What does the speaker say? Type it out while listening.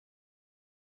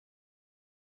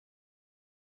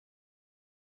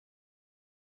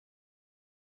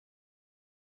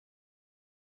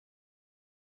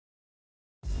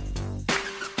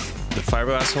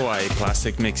Fiberglass Hawaii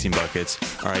plastic mixing buckets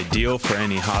are ideal for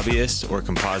any hobbyist or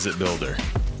composite builder.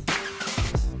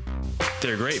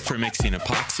 They're great for mixing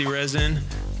epoxy resin,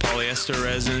 polyester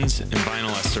resins, and vinyl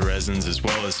ester resins, as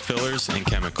well as fillers and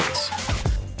chemicals.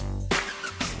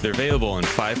 They're available in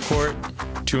 5-quart,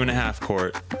 2.5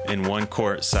 quart, and 1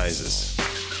 quart sizes.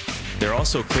 They're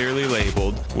also clearly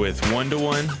labeled with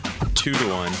 1:1,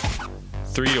 2:1,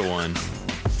 3:1,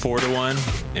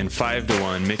 4:1, and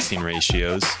 5:1 mixing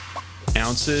ratios,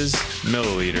 ounces,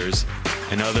 milliliters,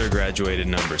 and other graduated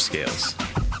number scales.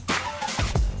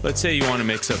 Let's say you want to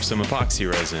mix up some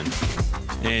epoxy resin,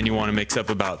 and you want to mix up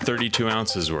about 32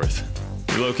 ounces worth.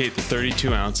 You locate the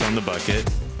 32 ounce on the bucket,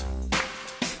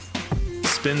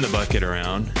 spin the bucket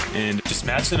around, and just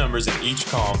match the numbers in each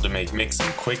column to make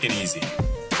mixing quick and easy.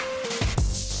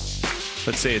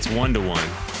 Let's say it's 1:1.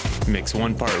 Mix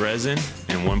 1 part resin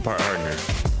and 1 part hardener.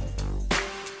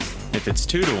 If it's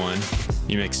 2:1,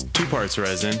 you mix 2 parts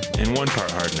resin and 1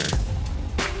 part hardener.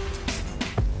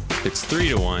 If it's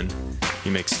 3:1,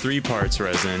 you mix 3 parts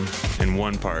resin and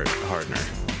 1 part hardener.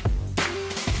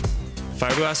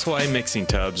 Fiberglass Hawaii mixing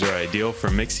tubs are ideal for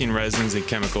mixing resins and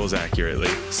chemicals accurately,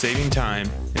 saving time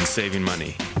and saving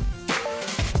money.